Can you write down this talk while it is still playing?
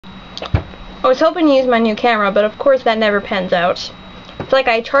I was hoping to use my new camera, but of course that never pans out. It's like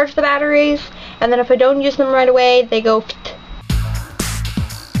I charge the batteries, and then if I don't use them right away, they go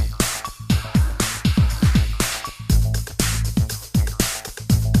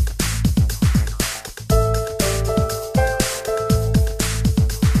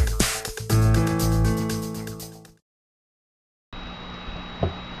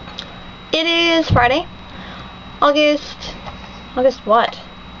It is Friday, August what?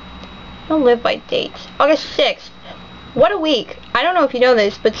 I don't live by dates. August 6th. What a week. I don't know if you know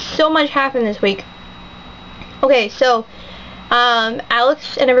this, but so much happened this week. Okay, so,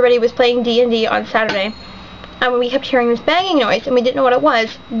 Alex and everybody was playing D&D on Saturday, and we kept hearing this banging noise, and we didn't know what it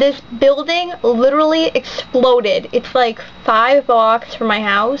was. This building literally exploded. It's like 5 blocks from my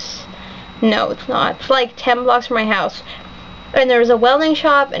house. No, it's not. It's like 10 blocks from my house. And there was a welding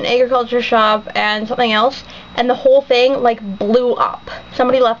shop, an agriculture shop, and something else, and the whole thing, like, blew up.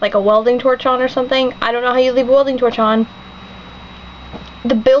 Somebody left, like, a welding torch on or something. I don't know how you leave a welding torch on.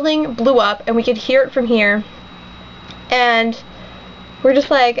 The building blew up, and we could hear it from here, and we're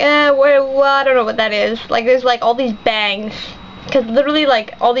just like, well, I don't know what that is. Like, there's, like, all these bangs, because literally,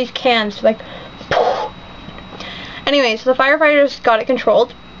 like, all these cans, like, poof. Anyway, so the firefighters got it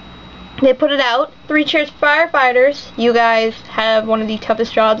controlled. They put it out. 3 cheers for firefighters. You guys have one of the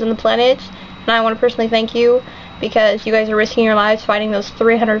toughest jobs on the planet, and I want to personally thank you because you guys are risking your lives fighting those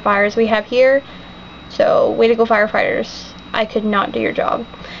 300 fires we have here. So, way to go, firefighters. I could not do your job.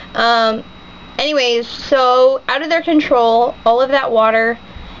 Anyways, so out of their control, all of that water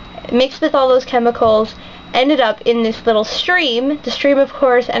mixed with all those chemicals ended up in this little stream. The stream, of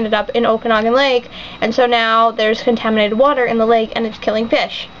course, ended up in Okanagan Lake, and so now there's contaminated water in the lake, and it's killing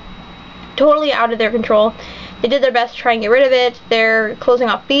fish. Totally out of their control. They did their best to try and get rid of it. They're closing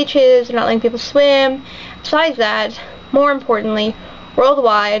off beaches. They're not letting people swim. Besides that, more importantly,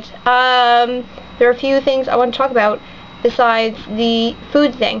 worldwide, there are a few things I want to talk about besides the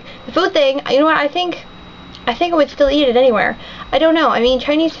food thing. The food thing, you know what, I think I would still eat it anywhere. I don't know. I mean,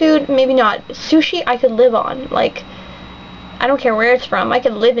 Chinese food, maybe not. Sushi, I could live on. Like, I don't care where it's from. I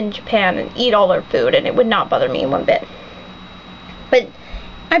could live in Japan and eat all their food, and it would not bother me one bit. But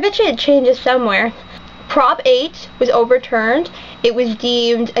I bet you it changes somewhere. Prop 8 was overturned. It was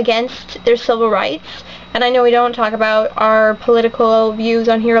deemed against their civil rights. And I know we don't talk about our political views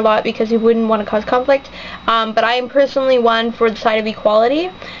on here a lot because we wouldn't want to cause conflict. But I am personally one for the side of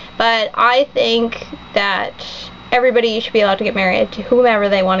equality. But I think that everybody should be allowed to get married to whomever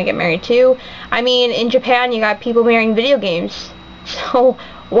they want to get married to. I mean, in Japan you got people marrying video games. So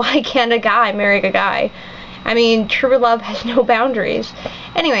why can't a guy marry a guy? I mean, true love has no boundaries.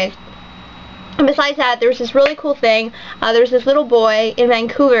 Anyways, and besides that, there's this really cool thing. There's this little boy in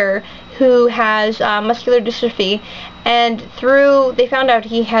Vancouver who has muscular dystrophy, and they found out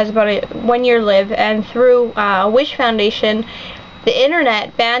he has about a 1-year live, and through Wish Foundation, the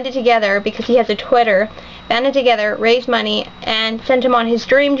internet banded together, because he has a Twitter, banded together, raised money, and sent him on his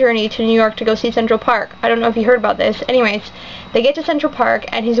dream journey to New York to go see Central Park. I don't know if you heard about this. Anyways, they get to Central Park,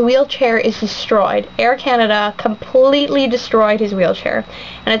 and his wheelchair is destroyed. Air Canada completely destroyed his wheelchair.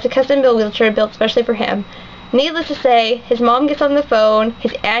 And it's a custom-built wheelchair built especially for him. Needless to say, his mom gets on the phone,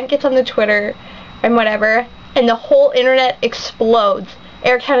 his aunt gets on the Twitter, and whatever, and the whole internet explodes.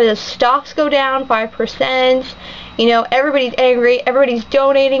 Air Canada's stocks go down 5%. You know, everybody's angry. Everybody's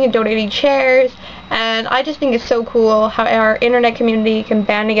donating and donating chairs. And I just think it's so cool how our internet community can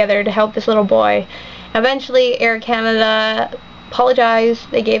band together to help this little boy. Eventually, Air Canada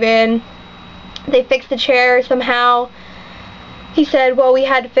apologized. They gave in. They fixed the chair somehow. He said, well, we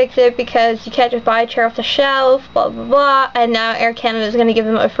had to fix it because you can't just buy a chair off the shelf, blah, blah, blah. And now Air Canada is going to give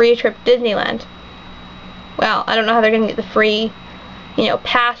him a free trip to Disneyland. Well, I don't know how they're going to get the free, you know,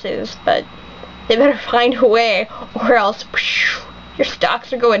 passes, but they better find a way, or else your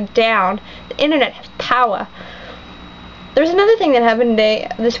stocks are going down. The internet has power. There's another thing that happened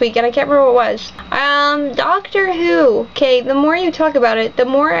this week, and I can't remember what it was. Doctor Who. Okay, the more you talk about it, the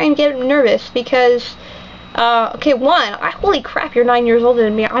more I get nervous, because, okay, holy crap, you're 9 years older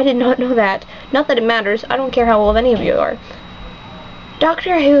than me. I did not know that. Not that it matters. I don't care how old any of you are.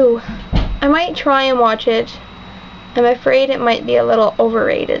 Doctor Who. I might try and watch it. I'm afraid it might be a little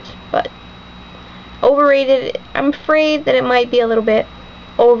overrated, but I'm afraid that it might be a little bit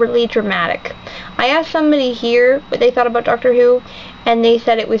overly dramatic. I asked somebody here what they thought about Doctor Who, and they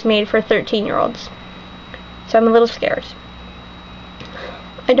said it was made for 13-year-olds. So I'm a little scared.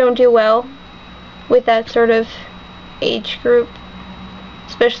 I don't do well with that sort of age group,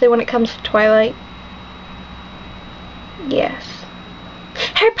 especially when it comes to Twilight. Yes.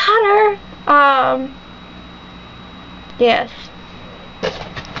 Harry Potter! Yes.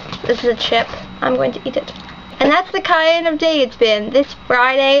 This is a chip. I'm going to eat it. And that's the kind of day it's been this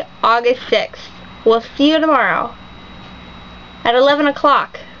Friday, August 6th. We'll see you tomorrow at 11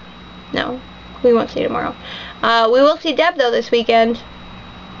 o'clock. No, we won't see you tomorrow. We will see Deb, though, this weekend.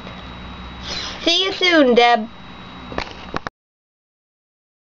 See you soon, Deb.